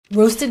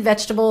Roasted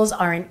vegetables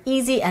are an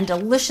easy and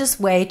delicious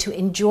way to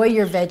enjoy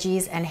your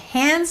veggies, and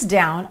hands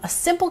down, a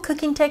simple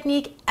cooking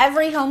technique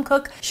every home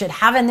cook should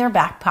have in their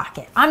back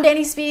pocket. I'm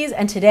Danny Spies,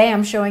 and today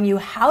I'm showing you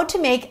how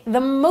to make the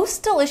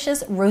most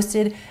delicious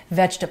roasted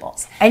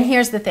vegetables. And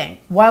here's the thing,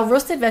 while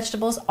roasted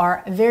vegetables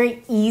are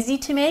very easy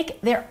to make,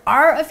 there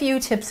are a few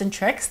tips and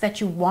tricks that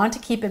you want to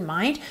keep in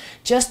mind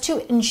just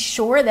to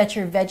ensure that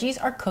your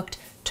veggies are cooked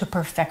to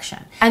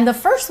perfection. And the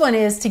first one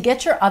is to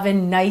get your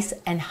oven nice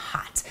and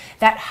hot.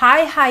 That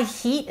high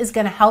heat is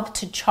going to help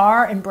to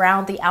char and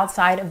brown the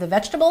outside of the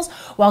vegetables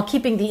while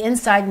keeping the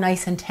inside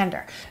nice and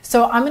tender.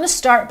 So I'm going to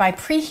start by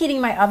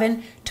preheating my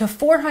oven to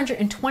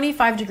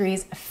 425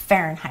 degrees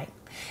Fahrenheit.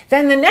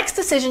 Then the next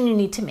decision you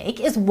need to make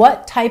is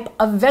what type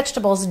of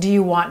vegetables do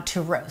you want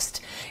to roast?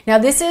 Now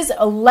this is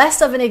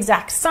less of an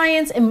exact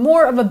science and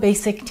more of a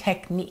basic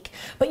technique,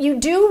 but you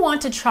do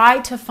want to try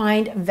to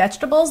find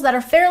vegetables that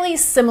are fairly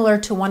similar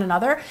to one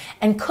another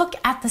and cook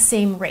at the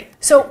same rate.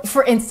 So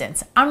for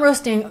instance, I'm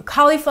roasting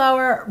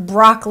cauliflower,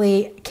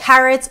 broccoli,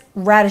 carrots,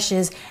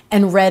 radishes,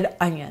 and red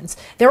onions.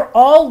 They're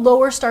all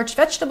lower starch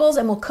vegetables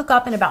and will cook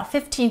up in about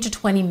 15 to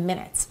 20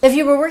 minutes. If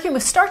you were working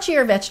with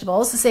starchier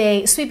vegetables,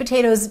 say sweet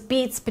potatoes,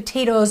 beets,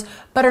 potatoes,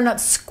 butternut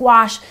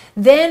squash,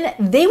 then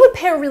they would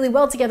pair really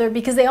well together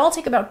because they all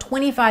take about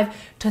 25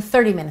 to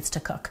 30 minutes to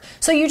cook.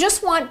 So you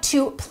just want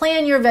to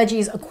plan your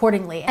veggies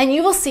accordingly. And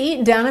you will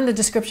see down in the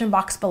description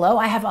box below,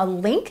 I have a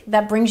link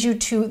that brings you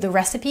to the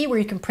recipe where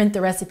you can print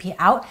the recipe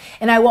out.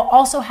 And I will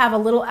also have a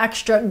little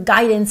extra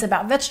guidance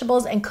about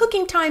vegetables and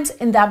cooking times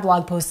in that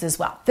blog post as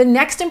well. The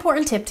next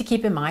important tip to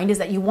keep in mind is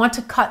that you want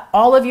to cut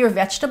all of your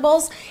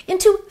vegetables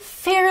into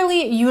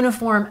fairly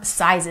uniform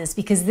sizes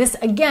because this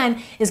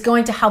again is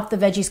going to help the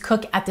veggies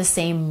cook at the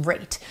same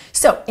rate.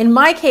 So in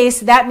my case,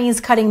 that means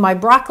cutting my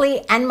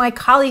broccoli and my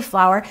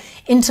cauliflower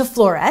into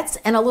florets.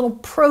 And a little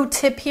pro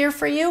tip here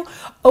for you,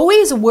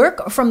 always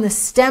work from the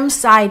stem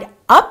side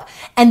up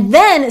and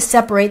then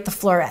separate the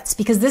florets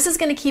because this is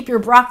going to keep your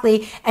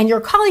broccoli and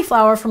your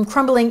cauliflower from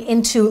crumbling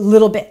into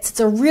little bits. It's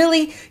a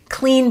really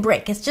clean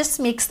break. It just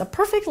makes the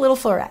perfect little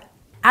floret.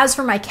 As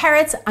for my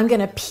carrots, I'm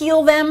going to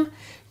peel them,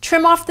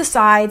 trim off the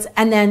sides,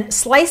 and then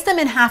slice them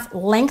in half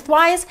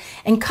lengthwise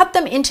and cut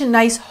them into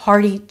nice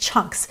hearty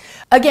chunks.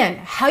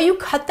 Again, how you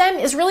cut them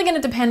is really going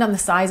to depend on the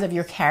size of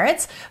your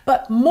carrots,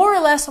 but more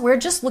or less we're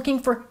just looking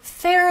for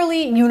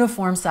fairly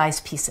uniform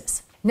sized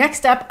pieces.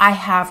 Next up, I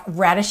have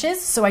radishes,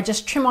 so I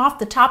just trim off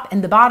the top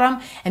and the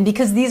bottom, and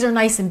because these are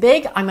nice and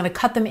big, I'm going to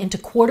cut them into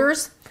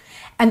quarters.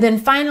 And then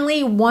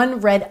finally, one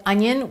red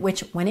onion,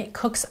 which when it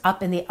cooks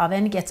up in the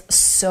oven gets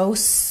so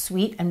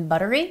sweet and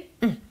buttery.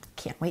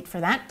 Can't wait for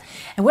that.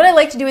 And what I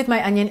like to do with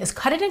my onion is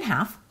cut it in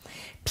half,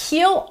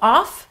 peel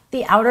off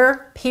the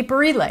outer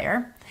papery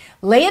layer,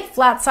 lay it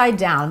flat side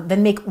down,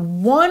 then make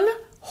one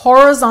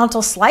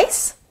horizontal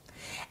slice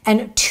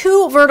and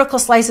two vertical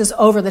slices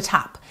over the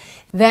top.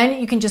 Then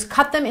you can just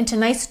cut them into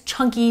nice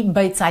chunky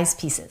bite-sized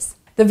pieces.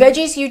 The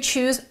veggies you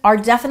choose are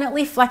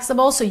definitely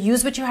flexible, so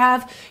use what you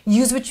have,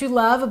 use what you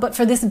love, but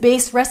for this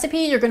base recipe,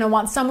 you're gonna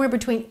want somewhere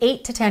between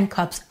 8 to 10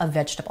 cups of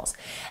vegetables.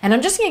 And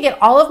I'm just gonna get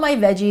all of my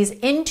veggies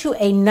into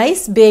a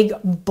nice big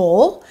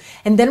bowl,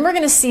 and then we're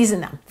gonna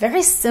season them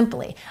very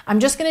simply. I'm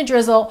just gonna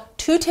drizzle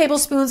 2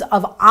 tablespoons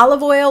of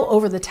olive oil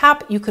over the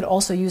top. You could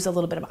also use a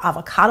little bit of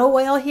avocado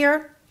oil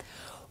here.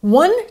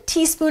 1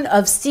 teaspoon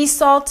of sea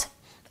salt,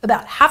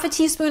 about half a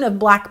teaspoon of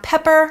black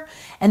pepper,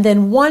 and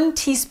then 1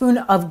 teaspoon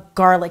of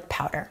garlic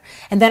powder.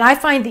 And then I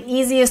find the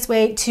easiest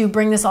way to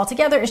bring this all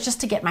together is just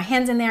to get my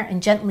hands in there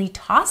and gently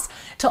toss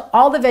till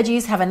all the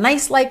veggies have a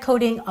nice light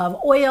coating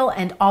of oil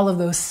and all of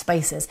those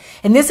spices.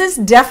 And this is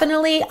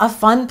definitely a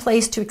fun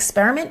place to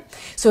experiment.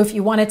 So if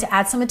you wanted to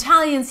add some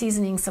Italian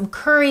seasoning, some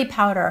curry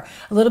powder,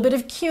 a little bit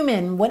of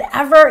cumin,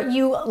 whatever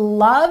you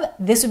love,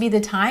 this would be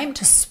the time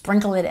to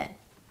sprinkle it in.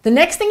 The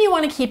next thing you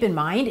want to keep in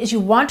mind is you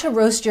want to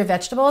roast your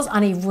vegetables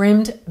on a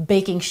rimmed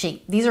baking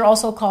sheet. These are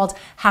also called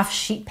half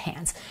sheet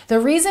pans. The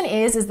reason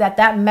is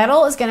that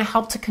metal is going to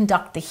help to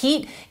conduct the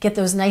heat, get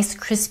those nice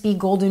crispy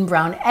golden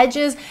brown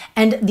edges,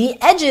 and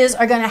the edges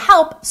are going to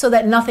help so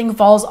that nothing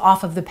falls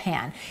off of the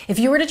pan. If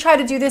you were to try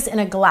to do this in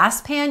a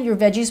glass pan, your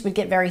veggies would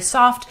get very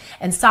soft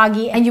and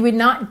soggy, and you would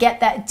not get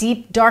that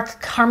deep,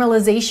 dark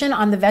caramelization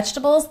on the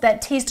vegetables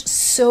that taste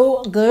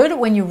so good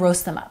when you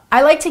roast them up.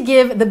 I like to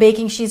give the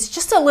baking sheets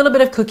just a little bit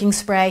of cooking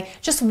spray,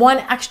 just 1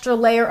 extra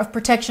layer of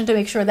protection to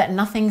make sure that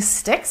nothing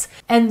sticks,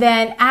 and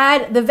then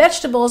add the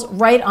vegetables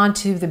right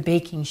onto the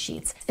baking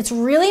sheets. It's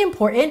really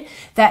important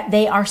that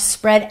they are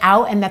spread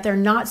out and that they're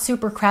not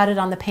super crowded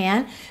on the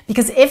pan,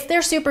 because if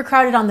they're super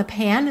crowded on the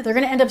pan, they're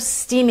going to end up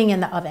steaming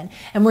in the oven,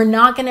 and we're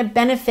not going to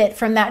benefit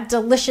from that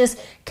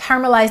delicious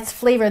caramelized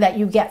flavor that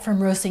you get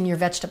from roasting your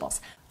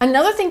vegetables.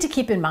 Another thing to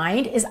keep in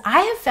mind is I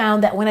have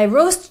found that when I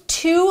roast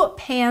 2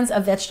 pans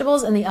of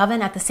vegetables in the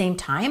oven at the same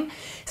time,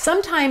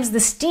 sometimes the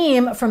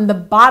steam from the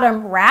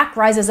bottom rack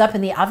rises up in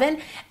the oven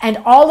and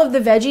all of the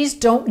veggies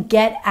don't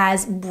get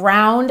as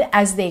browned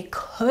as they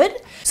could.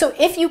 So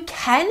if you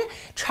can,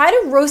 try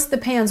to roast the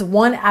pans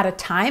one at a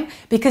time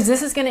because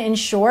this is going to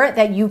ensure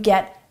that you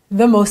get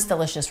the most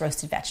delicious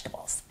roasted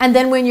vegetables. And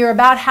then when you're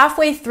about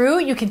halfway through,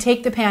 you can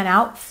take the pan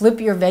out,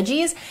 flip your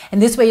veggies,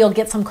 and this way you'll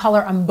get some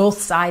color on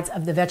both sides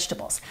of the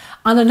vegetables.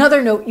 On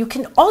another note, you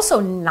can also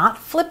not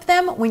flip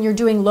them when you're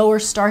doing lower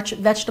starch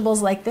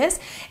vegetables like this,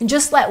 and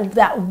just let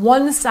that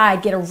one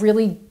side get a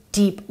really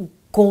deep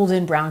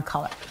golden brown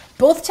color.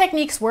 Both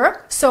techniques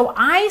work, so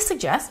I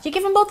suggest you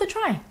give them both a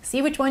try.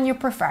 See which one you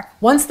prefer.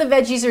 Once the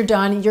veggies are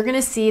done, you're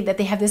gonna see that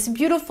they have this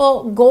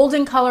beautiful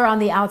golden color on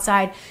the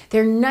outside.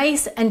 They're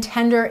nice and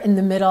tender in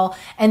the middle,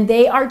 and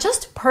they are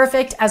just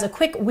perfect as a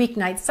quick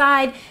weeknight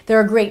side.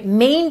 They're a great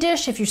main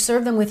dish if you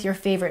serve them with your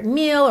favorite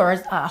meal or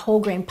a whole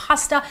grain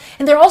pasta,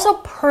 and they're also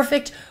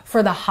perfect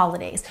for the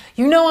holidays.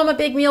 You know I'm a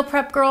big meal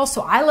prep girl,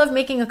 so I love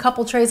making a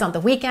couple trays on the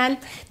weekend.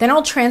 Then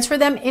I'll transfer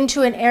them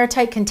into an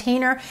airtight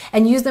container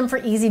and use them for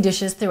easy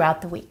dishes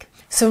throughout the week.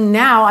 So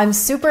now I'm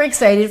super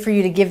excited for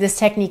you to give this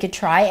technique a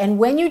try, and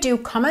when you do,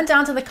 comment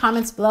down to the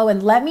comments below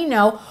and let me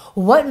know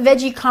what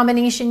veggie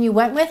combination you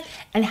went with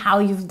and how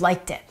you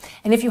liked it.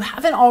 And if you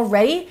haven't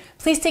already,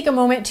 please take a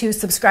moment to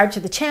subscribe to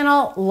the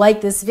channel,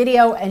 like this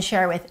video, and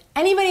share it with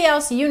anybody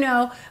else you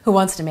know who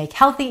wants to make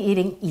healthy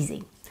eating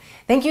easy.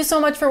 Thank you so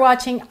much for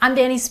watching. I'm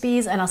Danny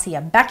Spies, and I'll see you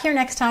back here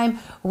next time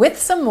with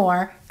some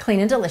more clean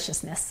and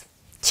deliciousness.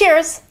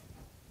 Cheers!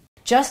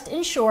 Just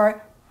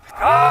ensure...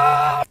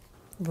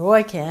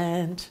 Roy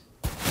can't.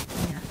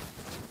 Yeah.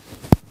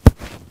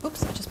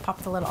 Oops, I just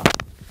popped the lid off.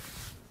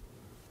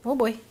 Oh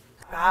boy.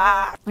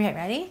 Okay,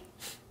 ready?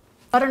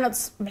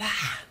 Butternuts. Blah.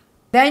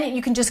 Then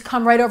you can just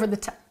come right over the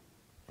top.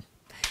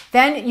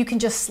 Then you can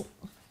just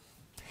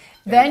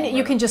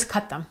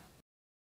cut them.